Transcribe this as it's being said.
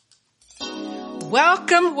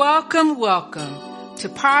Welcome, welcome, welcome to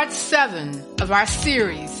part 7 of our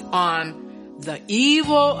series on the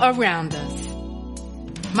evil around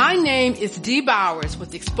us. My name is Dee Bowers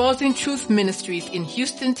with Exposing Truth Ministries in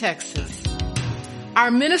Houston, Texas.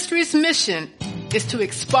 Our ministry's mission is to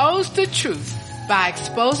expose the truth by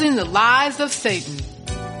exposing the lies of Satan.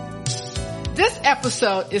 This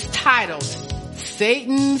episode is titled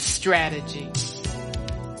Satan's Strategy.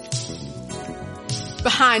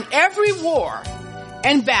 Behind every war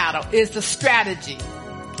and battle is a strategy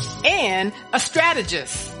and a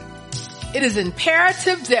strategist. It is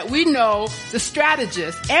imperative that we know the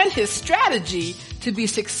strategist and his strategy to be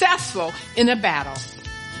successful in a battle.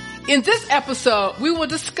 In this episode, we will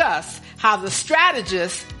discuss how the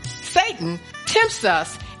strategist, Satan, tempts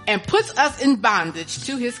us and puts us in bondage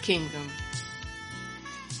to his kingdom.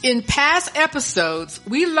 In past episodes,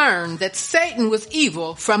 we learned that Satan was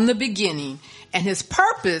evil from the beginning, and his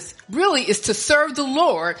purpose really is to serve the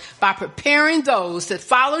Lord by preparing those that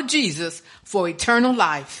follow Jesus for eternal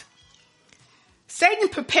life. Satan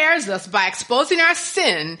prepares us by exposing our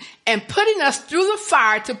sin and putting us through the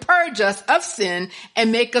fire to purge us of sin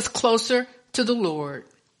and make us closer to the Lord.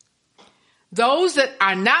 Those that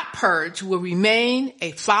are not purged will remain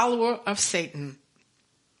a follower of Satan.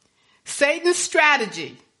 Satan's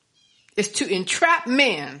strategy is to entrap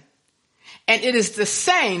man, and it is the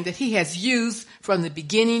same that he has used from the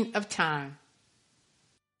beginning of time.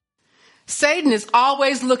 Satan is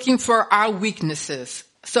always looking for our weaknesses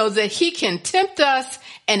so that he can tempt us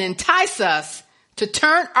and entice us to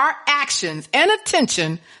turn our actions and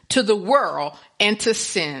attention to the world and to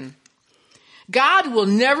sin. God will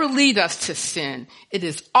never lead us to sin. It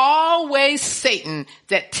is always Satan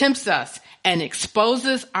that tempts us and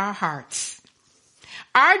exposes our hearts.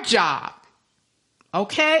 Our job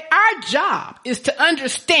is to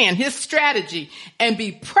understand his strategy and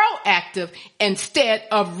be proactive instead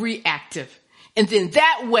of reactive. And then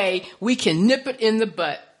that way we can nip it in the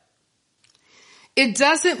butt. It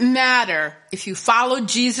doesn't matter if you follow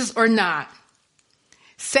Jesus or not.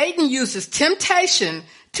 Satan uses temptation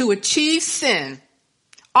to achieve sin,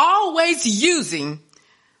 always using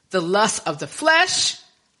the lust of the flesh,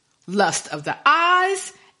 lust of the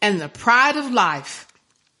eyes, and the pride of life.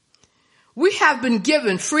 We have been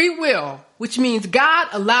given free will, which means God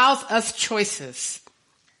allows us choices.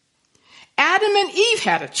 Adam and Eve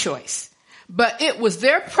had a choice, but it was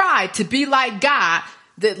their pride to be like God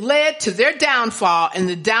that led to their downfall and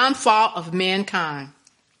the downfall of mankind.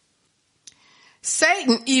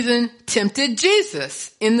 Satan even tempted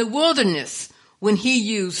Jesus in the wilderness when he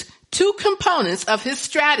used 2 components of his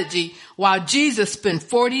strategy while Jesus spent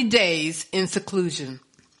 40 days in seclusion.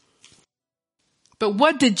 But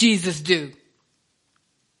what did Jesus do?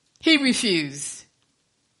 He refused.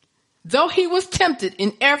 Though he was tempted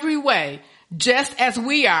in every way, just as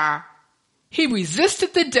we are, he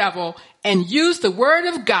resisted the devil and used the word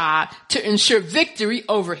of God to ensure victory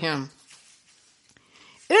over him.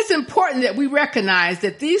 It is important that we recognize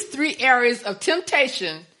that these 3 areas of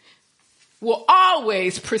temptation will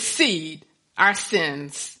always precede our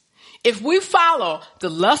sins. If we follow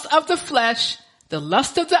the lust of the flesh, the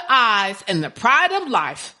lust of the eyes, and the pride of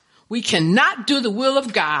life, we cannot do the will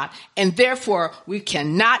of God, and therefore we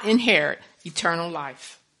cannot inherit eternal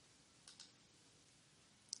life.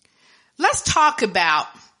 Let's talk about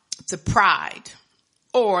the pride,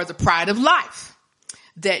 or the pride of life,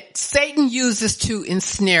 that Satan uses to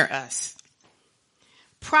ensnare us.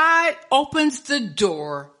 Pride opens the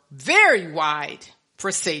door very wide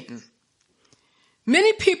for Satan.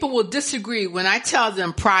 Many people will disagree when I tell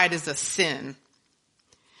them pride is a sin.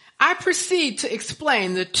 I proceed to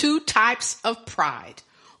explain the 2 types of pride.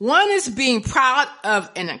 One is being proud of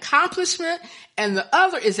an accomplishment, and the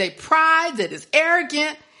other is a pride that is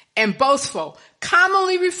arrogant and boastful,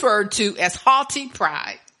 commonly referred to as haughty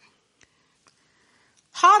pride.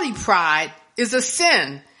 Haughty pride is a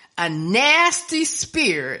sin, a nasty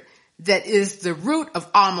spirit that is the root of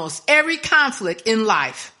almost every conflict in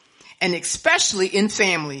life, and especially in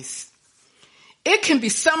families. It can be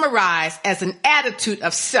summarized as an attitude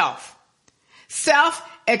of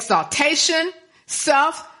self-exaltation,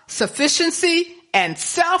 self-sufficiency, and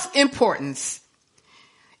self-importance.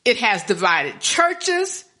 It has divided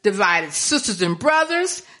churches, divided sisters and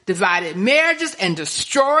brothers, divided marriages, and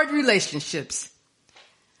destroyed relationships.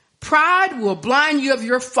 Pride will blind you of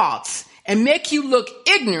your faults and make you look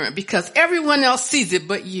ignorant because everyone else sees it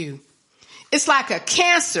but you. It's like a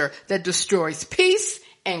cancer that destroys peace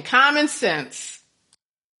and common sense.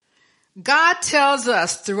 God tells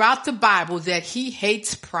us throughout the Bible that he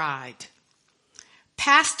hates pride.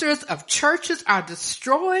 Pastors of churches are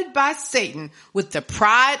destroyed by Satan with the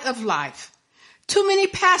pride of life. Too many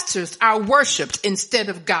pastors are worshiped instead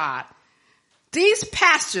of God. These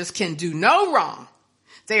pastors can do no wrong.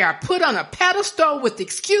 They are put on a pedestal with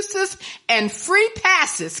excuses and free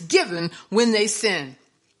passes given when they sin.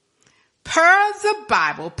 Per the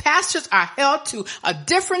Bible, pastors are held to a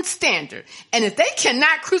different standard, and if they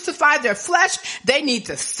cannot crucify their flesh, they need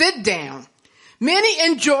to sit down. Many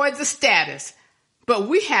enjoy the status, but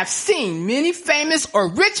we have seen many famous or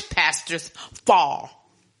rich pastors fall.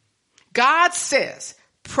 God says,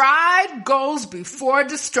 pride goes before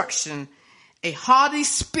destruction, a haughty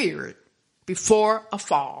spirit before a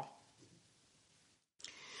fall.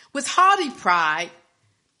 With haughty pride,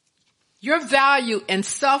 your value and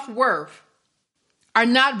self-worth are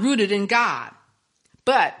not rooted in God,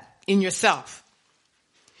 but in yourself.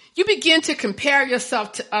 You begin to compare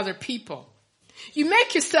yourself to other people. You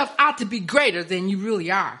make yourself out to be greater than you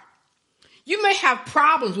really are. You may have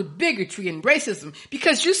problems with bigotry and racism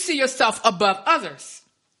because you see yourself above others.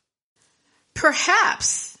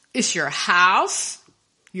 Perhaps it's your house,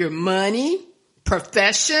 your money,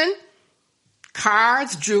 profession,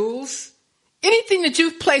 cars, jewels, anything that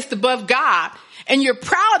you've placed above God and you're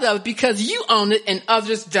proud of because you own it and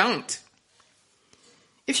others don't.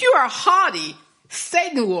 If you are haughty,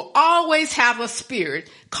 Satan will always have a spirit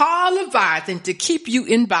called Leviathan to keep you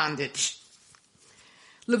in bondage.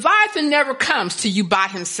 Leviathan never comes to you by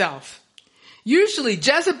himself. Usually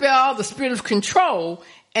Jezebel, the spirit of control,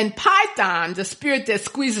 and Python, the spirit that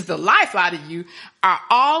squeezes the life out of you, are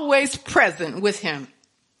always present with him.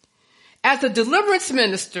 As a deliverance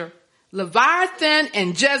minister, Leviathan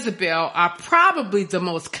and Jezebel are probably the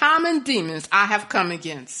most common demons I have come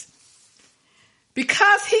against.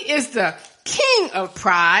 Because he is the king of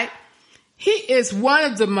pride, he is one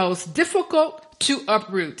of the most difficult to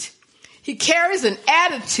uproot. He carries an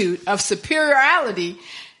attitude of superiority,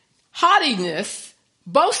 haughtiness,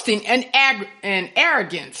 boasting, and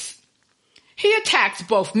arrogance. He attacks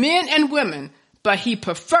both men and women, but he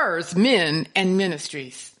prefers men and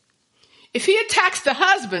ministries. If he attacks the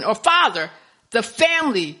husband or father, the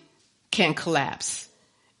family can collapse.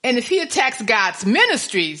 And if he attacks God's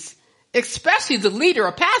ministries, especially the leader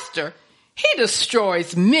or pastor, he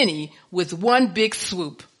destroys many with one big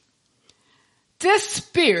swoop. This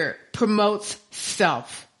spirit promotes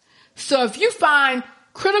self. So if you find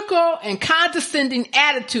critical and condescending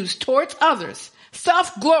attitudes towards others,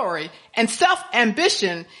 self-glory and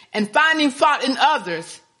self-ambition, and finding fault in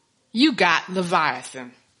others, you got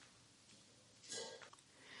Leviathan.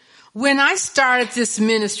 When I started this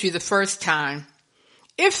ministry the first time,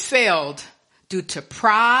 it failed due to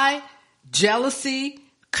pride, jealousy,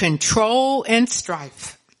 control, and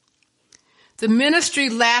strife. The ministry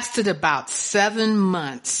lasted about 7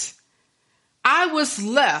 months. I was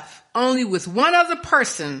left only with one other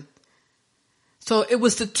person, so it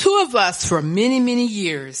was the two of us for many, many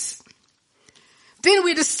years. Then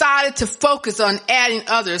we decided to focus on adding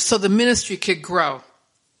others so the ministry could grow.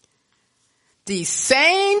 These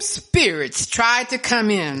same spirits tried to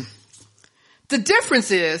come in. The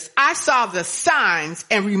difference is I saw the signs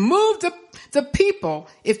and removed the people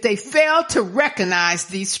if they failed to recognize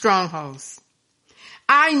these strongholds.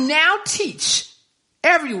 I now teach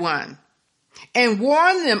everyone and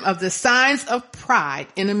warn them of the signs of pride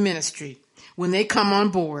in a ministry when they come on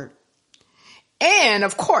board. And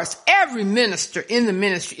of course, every minister in the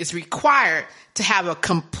ministry is required to have a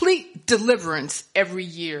complete deliverance every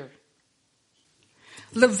year.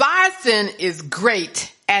 Leviathan is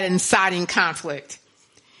great at inciting conflict.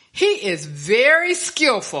 He is very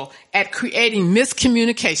skillful at creating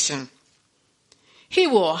miscommunication. He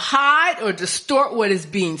will hide or distort what is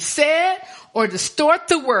being said or distort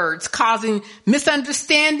the words, causing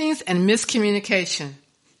misunderstandings and miscommunication.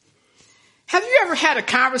 Have you ever had a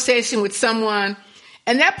conversation with someone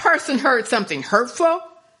and that person heard something hurtful,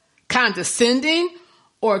 condescending,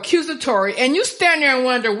 or accusatory, and you stand there and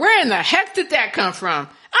wonder, where in the heck did that come from?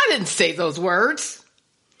 I didn't say those words.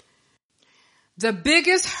 The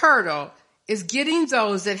biggest hurdle is getting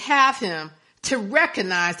those that have him to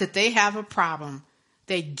recognize that they have a problem.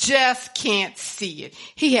 They just can't see it.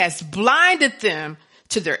 He has blinded them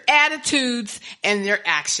to their attitudes and their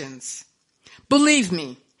actions. Believe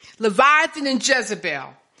me, Leviathan and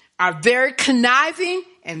Jezebel are very conniving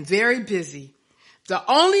and very busy. The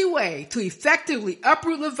only way to effectively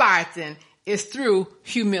uproot Leviathan is through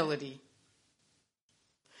humility.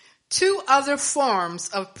 2 other forms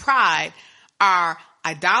of pride are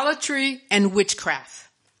idolatry and witchcraft.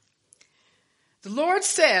 The Lord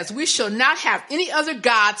says we shall not have any other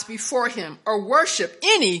gods before him or worship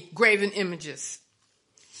any graven images.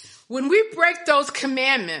 When we break those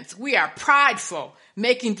commandments, we are prideful,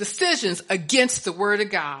 making decisions against the word of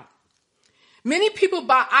God. Many people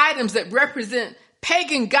buy items that represent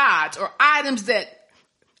pagan gods or items that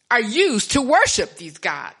are used to worship these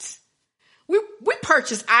gods. We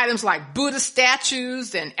purchase items like Buddha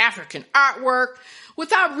statues and African artwork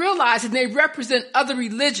without realizing they represent other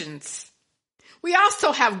religions. We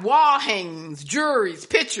also have wall hangings, jewelries,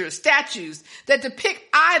 pictures, statues that depict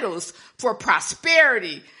idols for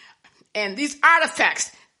prosperity and these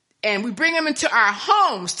artifacts, and we bring them into our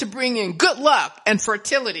homes to bring in good luck and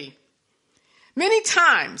fertility. Many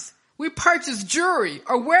times we purchase jewelry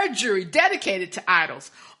or wear jewelry dedicated to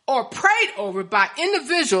idols or prayed over by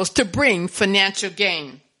individuals to bring financial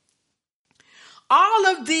gain. All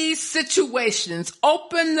of these situations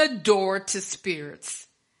open the door to spirits.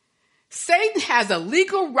 Satan has a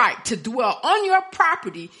legal right to dwell on your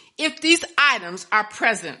property if these items are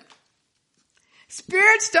present.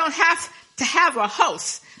 Spirits don't have to have a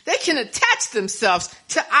host. They can attach themselves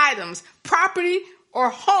to items, property, or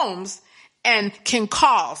homes and can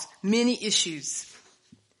cause many issues.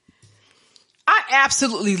 I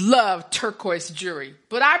absolutely love turquoise jewelry,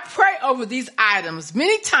 but I pray over these items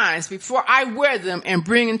many times before I wear them and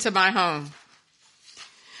bring into my home.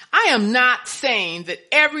 I am not saying that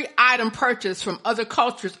every item purchased from other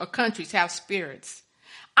cultures or countries have spirits.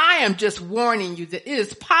 I am just warning you that it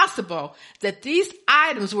is possible that these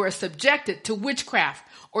items were subjected to witchcraft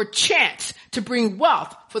or chants to bring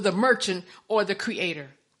wealth for the merchant or the creator.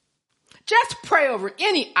 Just pray over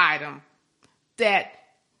any item that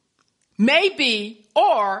may be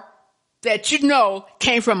or that you know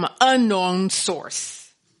came from an unknown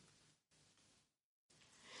source.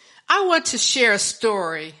 I want to share a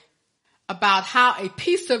story about how a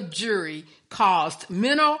piece of jewelry caused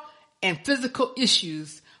mental and physical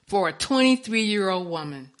issues for a 23-year-old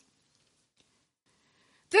woman.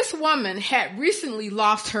 This woman had recently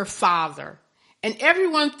lost her father, and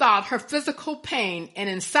everyone thought her physical pain and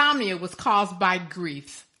insomnia was caused by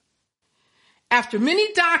grief. After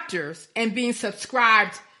many doctors and being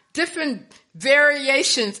subscribed different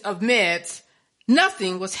variations of meds,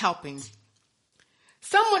 nothing was helping.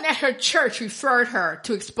 Someone at her church referred her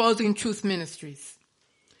to Exposing Truth Ministries.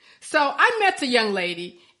 So I met the young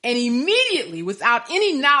lady, and immediately, without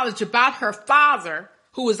any knowledge about her father,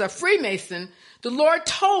 who was a Freemason, the Lord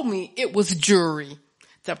told me it was jewelry.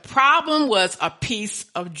 The problem was a piece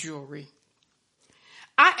of jewelry.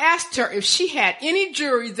 I asked her if she had any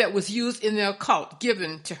jewelry that was used in the occult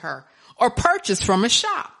given to her or purchased from a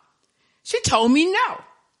shop. She told me no.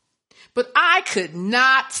 But I could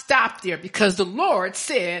not stop there because the Lord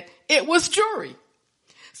said it was jewelry.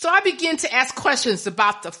 So I began to ask questions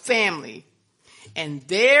about the family. And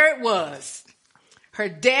there it was. Her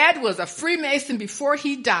dad was a Freemason before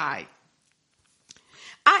he died.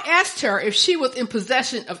 I asked her if she was in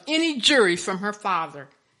possession of any jewelry from her father.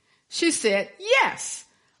 She said, yes,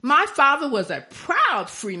 my father was a proud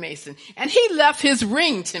Freemason and he left his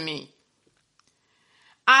ring to me.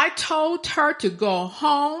 I told her to go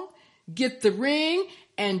home, get the ring,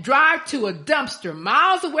 and drive to a dumpster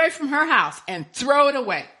miles away from her house and throw it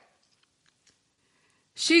away.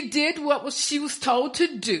 She did what she was told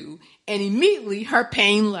to do, and immediately her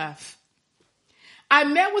pain left. I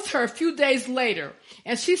met with her a few days later,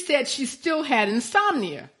 and she said she still had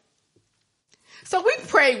insomnia. So we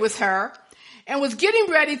prayed with her and was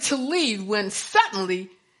getting ready to leave when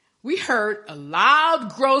suddenly we heard a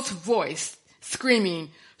loud, gross voice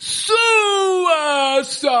screaming, "Suicide!"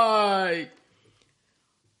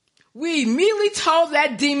 We immediately told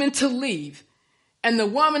that demon to leave, and the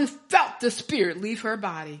woman felt the spirit leave her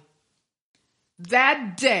body.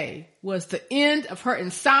 That day was the end of her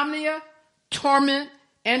insomnia, torment,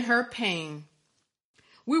 and her pain.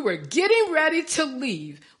 We were getting ready to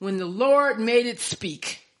leave when the Lord made it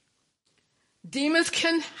speak. Demons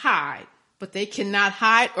can hide, but they cannot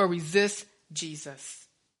hide or resist Jesus.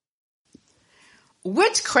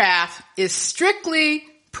 Witchcraft is strictly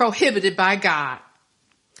prohibited by God.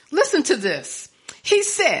 Listen to this. He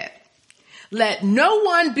said, "Let no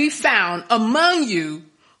one be found among you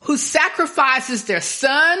who sacrifices their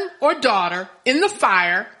son or daughter in the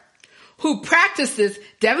fire, who practices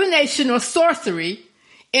divination or sorcery,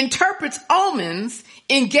 interprets omens,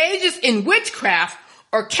 engages in witchcraft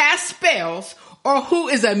or casts spells, or who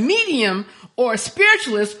is a medium or a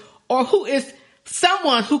spiritualist, or who is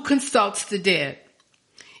someone who consults the dead.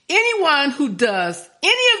 Anyone who does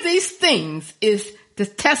any of these things is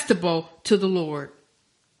detestable to the Lord."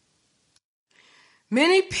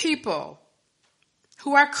 Many people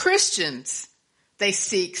who are Christians, they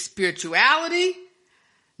seek spirituality,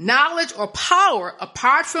 knowledge, or power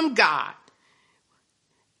apart from God.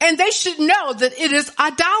 And they should know that it is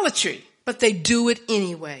idolatry, but they do it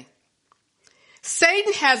anyway.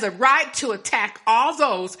 Satan has a right to attack all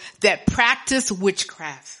those that practice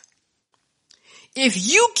witchcraft.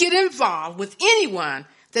 If you get involved with anyone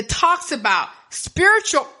that talks about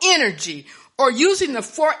spiritual energy or using the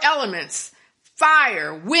 4 elements,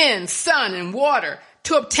 fire, wind, sun, and water,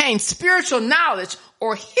 to obtain spiritual knowledge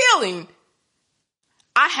or healing,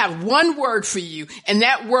 I have one word for you, and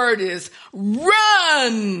that word is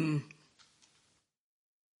run.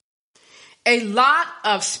 A lot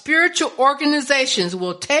of spiritual organizations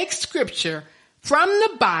will take scripture from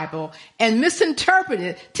the Bible and misinterpret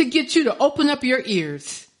it to get you to open up your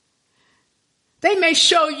ears. They may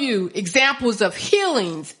show you examples of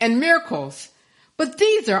healings and miracles, but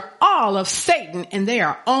these are all of Satan and they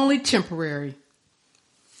are only temporary.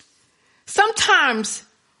 Sometimes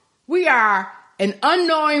we are an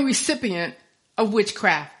unknowing recipient of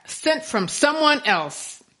witchcraft sent from someone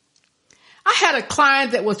else. I had a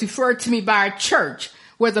client that was referred to me by a church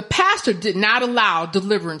where the pastor did not allow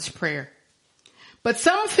deliverance prayer, but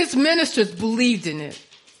some of his ministers believed in it.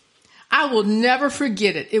 I will never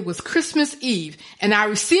forget it. It was Christmas Eve, and I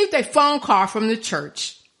received a phone call from the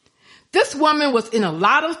church. This woman was in a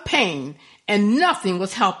lot of pain, and nothing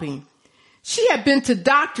was helping. She had been to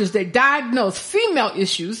doctors that diagnosed female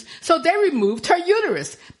issues, so they removed her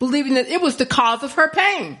uterus, believing that it was the cause of her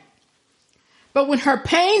pain. But when her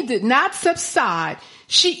pain did not subside,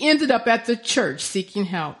 she ended up at the church seeking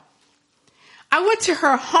help. I went to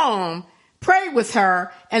her home, prayed with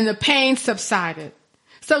her, and the pain subsided.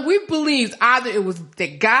 So we believed either it was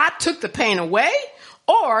that God took the pain away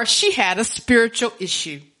or she had a spiritual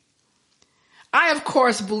issue. I, of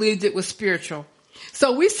course, believed it was spiritual.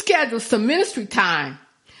 So we scheduled some ministry time.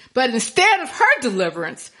 But instead of her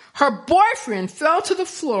deliverance, her boyfriend fell to the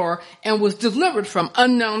floor and was delivered from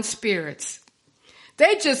unknown spirits.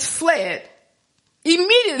 They just fled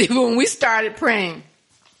immediately when we started praying.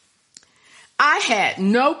 I had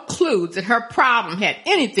no clue that her problem had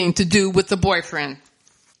anything to do with the boyfriend.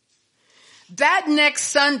 That next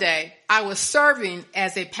Sunday, I was serving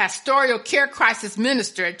as a pastoral care crisis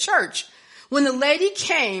minister at church when the lady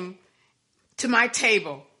came to my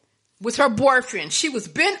table with her boyfriend. She was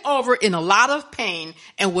bent over in a lot of pain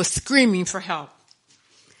and was screaming for help.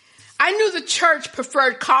 I knew the church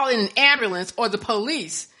preferred calling an ambulance or the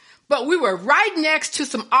police, but we were right next to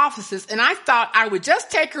some offices, and I thought I would just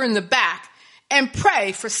take her in the back and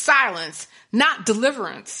pray for silence, not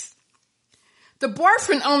deliverance. The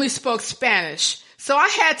boyfriend only spoke Spanish, so I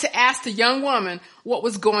had to ask the young woman what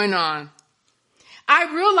was going on.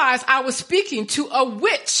 I realized I was speaking to a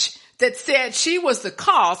witch that said she was the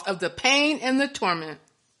cause of the pain and the torment.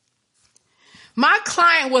 My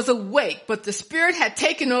client was awake, but the spirit had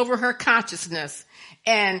taken over her consciousness,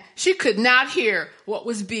 and she could not hear what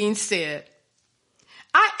was being said.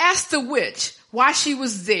 I asked the witch why she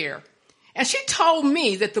was there, and she told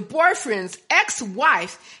me that the boyfriend's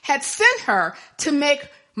ex-wife had sent her to make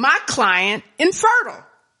my client infertile.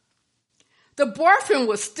 The boyfriend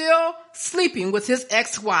was still sleeping with his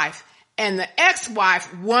ex-wife, and the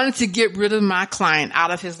ex-wife wanted to get rid of my client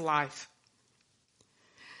out of his life.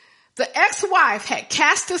 The ex-wife had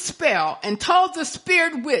cast a spell and told the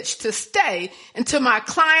spirit witch to stay until my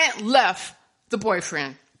client left the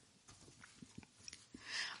boyfriend.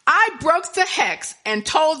 I broke the hex and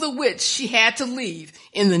told the witch she had to leave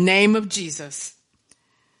in the name of Jesus.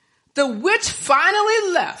 The witch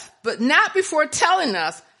finally left, but not before telling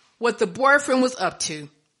us what the boyfriend was up to.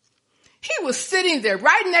 He was sitting there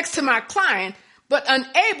right next to my client, but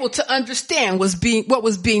unable to understand what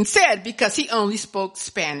was being said because he only spoke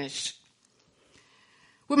Spanish.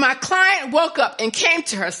 When my client woke up and came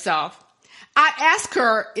to herself, I asked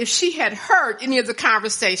her if she had heard any of the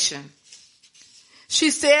conversation.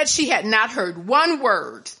 She said she had not heard one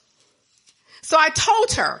word. So I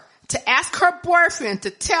told her to ask her boyfriend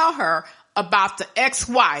to tell her about the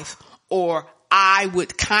ex-wife, or I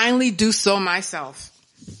would kindly do so myself.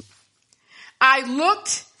 I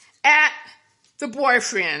looked at the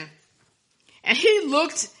boyfriend, and he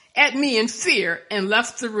looked at me in fear and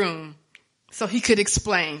left the room so he could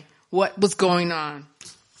explain what was going on.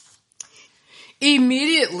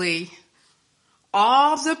 Immediately,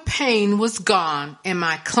 all the pain was gone and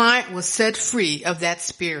my client was set free of that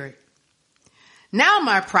spirit. Now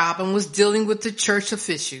my problem was dealing with the church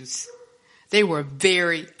officials. They were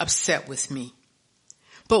very upset with me.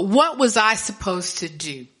 But what was I supposed to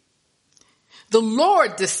do? The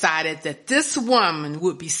Lord decided that this woman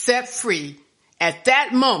would be set free at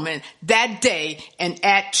that moment, that day, and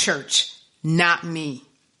at church, not me.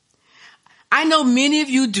 I know many of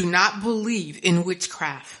you do not believe in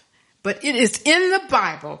witchcraft, but it is in the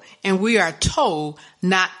Bible, and we are told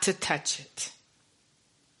not to touch it.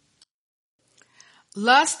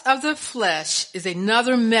 Lust of the flesh is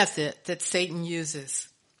another method that Satan uses.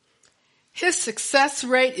 His success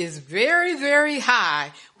rate is very, very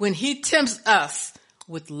high when he tempts us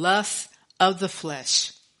with lust of the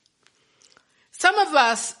flesh. Some of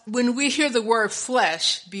us, when we hear the word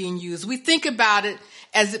flesh being used, we think about it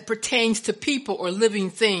as it pertains to people or living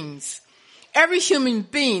things. Every human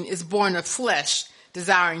being is born of flesh,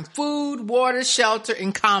 desiring food, water, shelter,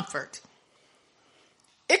 and comfort.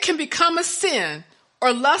 It can become a sin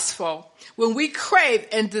or lustful when we crave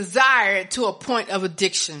and desire it to a point of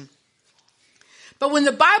addiction. But when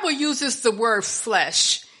the Bible uses the word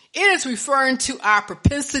flesh, it is referring to our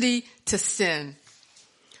propensity to sin.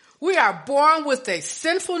 We are born with a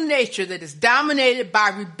sinful nature that is dominated by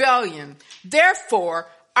rebellion. Therefore,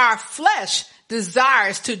 our flesh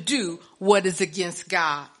desires to do what is against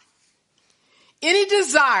God. Any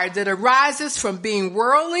desire that arises from being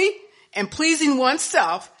worldly and pleasing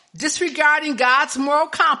oneself, disregarding God's moral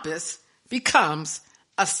compass, becomes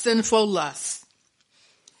a sinful lust.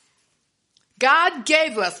 God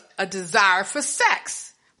gave us a desire for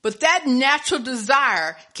sex, but that natural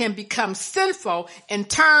desire can become sinful and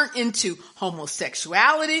turn into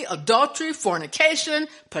homosexuality, adultery, fornication,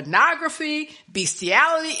 pornography,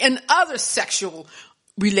 bestiality, and other sexual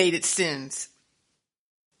related sins.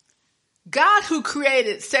 God, who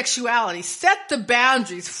created sexuality, set the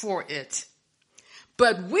boundaries for it.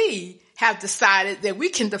 But we have decided that we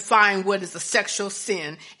can define what is a sexual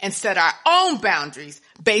sin and set our own boundaries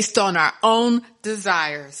based on our own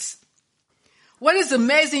desires. What is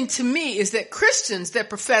amazing to me is that Christians that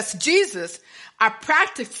profess Jesus are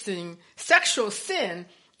practicing sexual sin,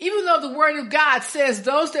 even though the Word of God says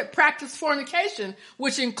those that practice fornication,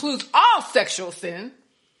 which includes all sexual sin,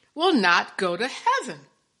 will not go to heaven.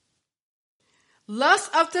 Lust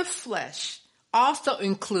of the flesh also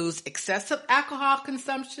includes excessive alcohol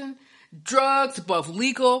consumption, drugs, both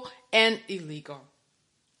legal and illegal.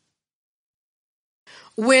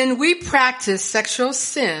 When we practice sexual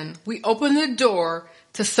sin, we open the door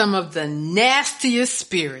to some of the nastiest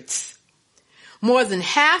spirits. More than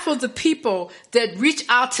half of the people that reach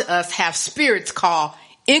out to us have spirits called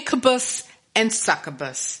incubus and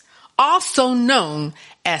succubus, also known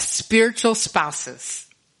as spiritual spouses.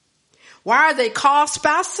 Why are they called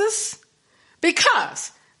spouses?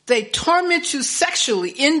 Because they torment you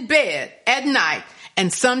sexually in bed at night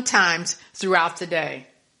and sometimes throughout the day.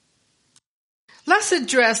 Let's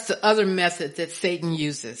address the other method that Satan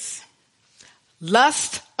uses.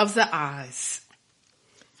 Lust of the eyes.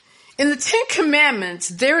 In the 10 Commandments,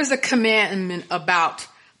 there is a commandment about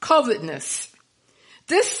covetousness.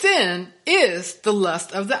 This sin is the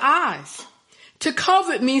lust of the eyes. To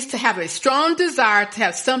covet means to have a strong desire to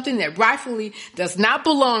have something that rightfully does not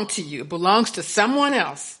belong to you. It belongs to someone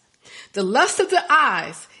else. The lust of the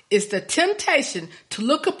eyes is the temptation to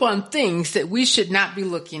look upon things that we should not be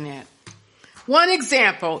looking at. One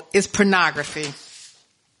example is pornography.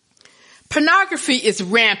 Pornography is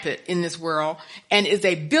rampant in this world and is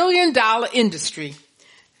a billion-dollar industry.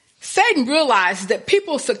 Satan realizes that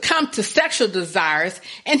people succumb to sexual desires,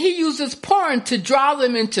 and he uses porn to draw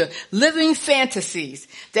them into living fantasies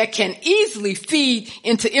that can easily feed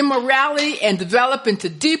into immorality and develop into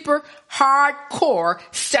deeper, hardcore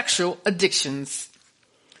sexual addictions.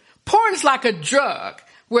 Porn is like a drug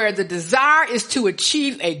where the desire is to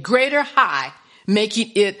achieve a greater high,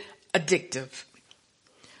 making it addictive.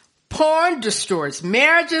 Porn destroys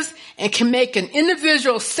marriages and can make an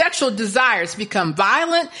individual's sexual desires become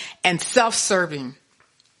violent and self-serving.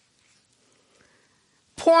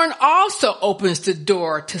 Porn also opens the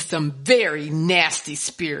door to some very nasty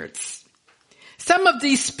spirits. Some of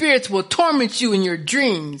these spirits will torment you in your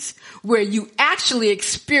dreams, where you actually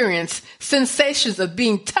experience sensations of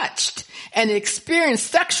being touched and experience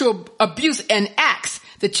sexual abuse and acts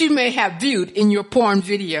that you may have viewed in your porn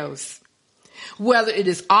videos. Whether it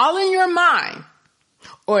is all in your mind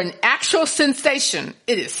or an actual sensation,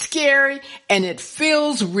 it is scary and it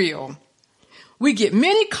feels real. We get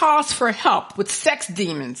many calls for help with sex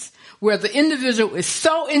demons, where the individual is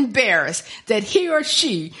so embarrassed that he or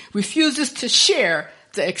she refuses to share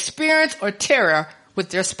the experience or terror with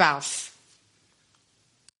their spouse.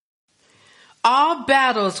 All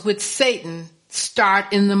battles with Satan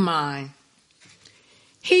start in the mind.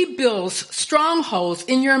 He builds strongholds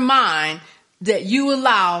in your mind that you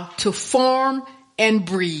allow to form and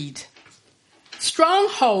breed.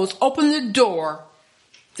 Strongholds open the door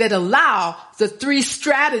that allow the 3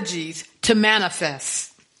 strategies to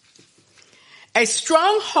manifest. A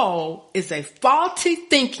stronghold is a faulty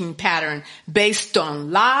thinking pattern based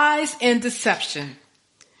on lies and deception.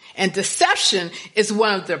 And deception is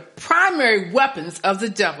one of the primary weapons of the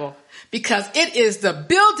devil because it is the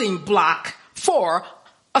building block for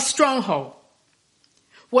a stronghold.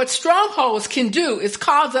 What strongholds can do is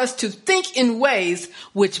cause us to think in ways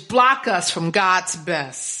which block us from God's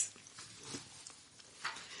best.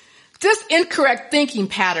 This incorrect thinking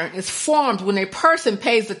pattern is formed when a person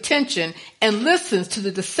pays attention and listens to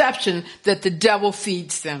the deception that the devil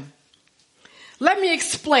feeds them. Let me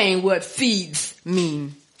explain what feeds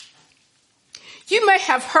mean. You may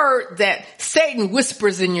have heard that Satan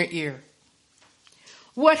whispers in your ear.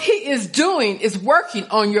 What he is doing is working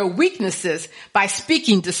on your weaknesses by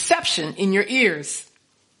speaking deception in your ears.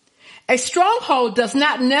 A stronghold does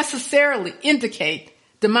not necessarily indicate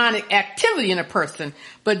demonic activity in a person,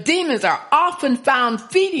 but demons are often found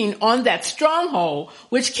feeding on that stronghold,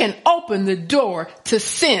 which can open the door to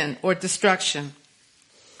sin or destruction.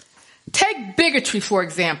 Take bigotry, for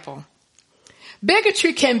example.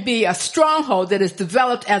 Bigotry can be a stronghold that is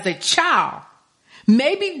developed as a child,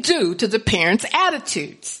 maybe due to the parents'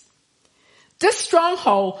 attitudes. This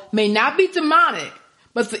stronghold may not be demonic,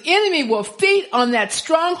 but the enemy will feed on that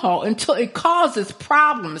stronghold until it causes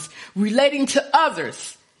problems relating to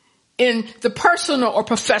others in the personal or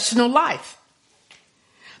professional life.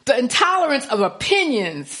 The intolerance of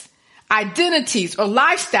opinions, identities, or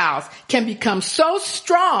lifestyles can become so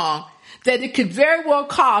strong that it could very well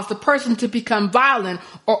cause the person to become violent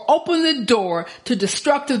or open the door to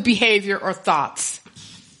destructive behavior or thoughts.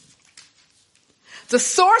 The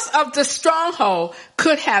source of the stronghold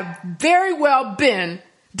could have very well been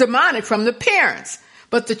demonic from the parents,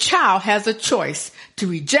 but the child has a choice to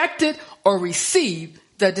reject it or receive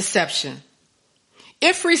the deception.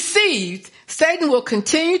 If received, Satan will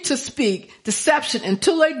continue to speak deception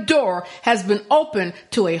until a door has been opened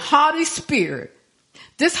to a haughty spirit.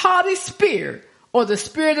 This haughty spirit, or the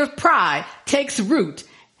spirit of pride, takes root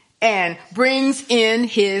and brings in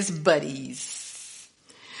his buddies.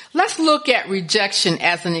 Let's look at rejection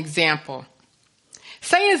as an example.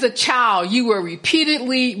 Say as a child you were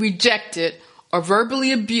repeatedly rejected or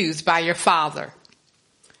verbally abused by your father.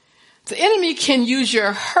 The enemy can use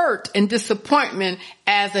your hurt and disappointment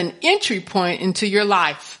as an entry point into your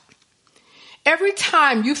life. Every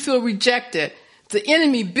time you feel rejected, the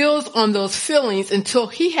enemy builds on those feelings until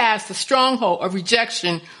he has the stronghold of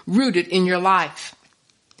rejection rooted in your life.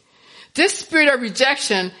 This spirit of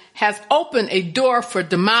rejection has opened a door for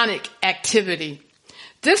demonic activity.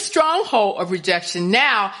 This stronghold of rejection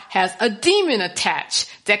now has a demon attached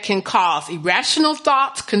that can cause irrational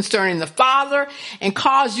thoughts concerning the Father and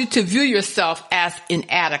cause you to view yourself as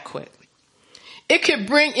inadequate. It could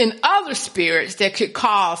bring in other spirits that could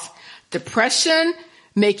cause depression,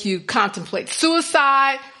 make you contemplate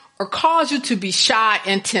suicide, or cause you to be shy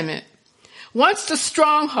and timid. Once the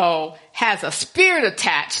stronghold has a spirit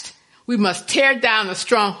attached, we must tear down the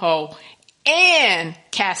stronghold and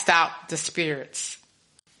cast out the spirits.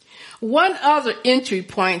 One other entry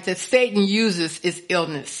point that Satan uses is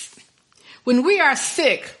illness. When we are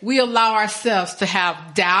sick, we allow ourselves to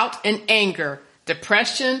have doubt and anger,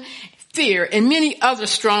 depression, fear, and many other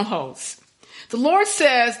strongholds. The Lord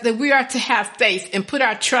says that we are to have faith and put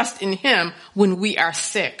our trust in Him when we are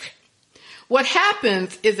sick. What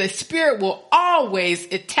happens is a spirit will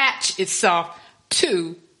always attach itself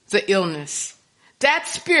to the illness. That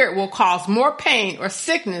spirit will cause more pain or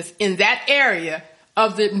sickness in that area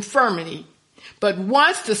of the infirmity. But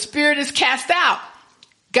once the spirit is cast out,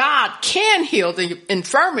 God can heal the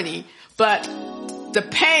infirmity, but the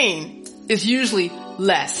pain is usually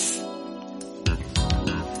less.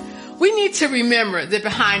 We need to remember that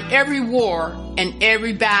behind every war and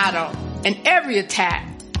every battle and every attack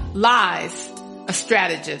lies a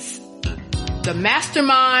strategist, the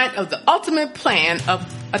mastermind of the ultimate plan of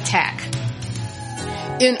attack.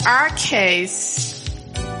 In our case,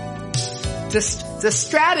 the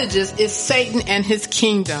strategist is Satan and his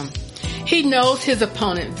kingdom. He knows his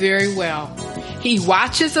opponent very well. He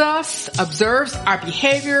watches us, observes our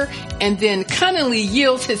behavior, and then cunningly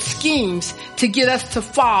yields his schemes to get us to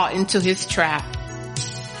fall into his trap.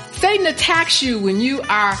 Satan attacks you when you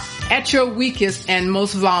are at your weakest and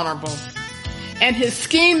most vulnerable. And his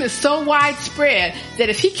scheme is so widespread that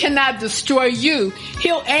if he cannot destroy you,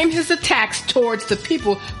 he'll aim his attacks towards the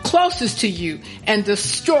people closest to you and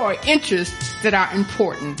destroy interests that are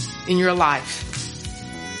important in your life.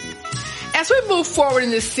 As we move forward in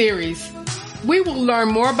this series, we will learn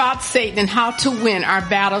more about Satan and how to win our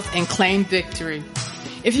battles and claim victory.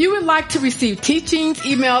 If you would like to receive teachings,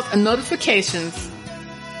 emails, and notifications,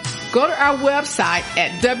 go to our website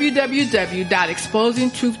at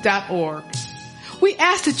www.exposingtruth.org. We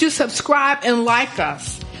ask that you subscribe and like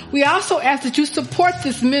us. We also ask that you support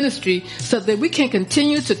this ministry so that we can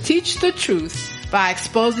continue to teach the truth by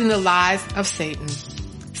exposing the lies of Satan.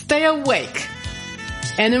 Stay awake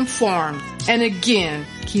and informed, and again,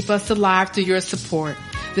 keep us alive through your support.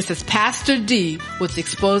 This is Pastor D with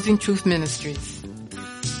Exposing Truth Ministries.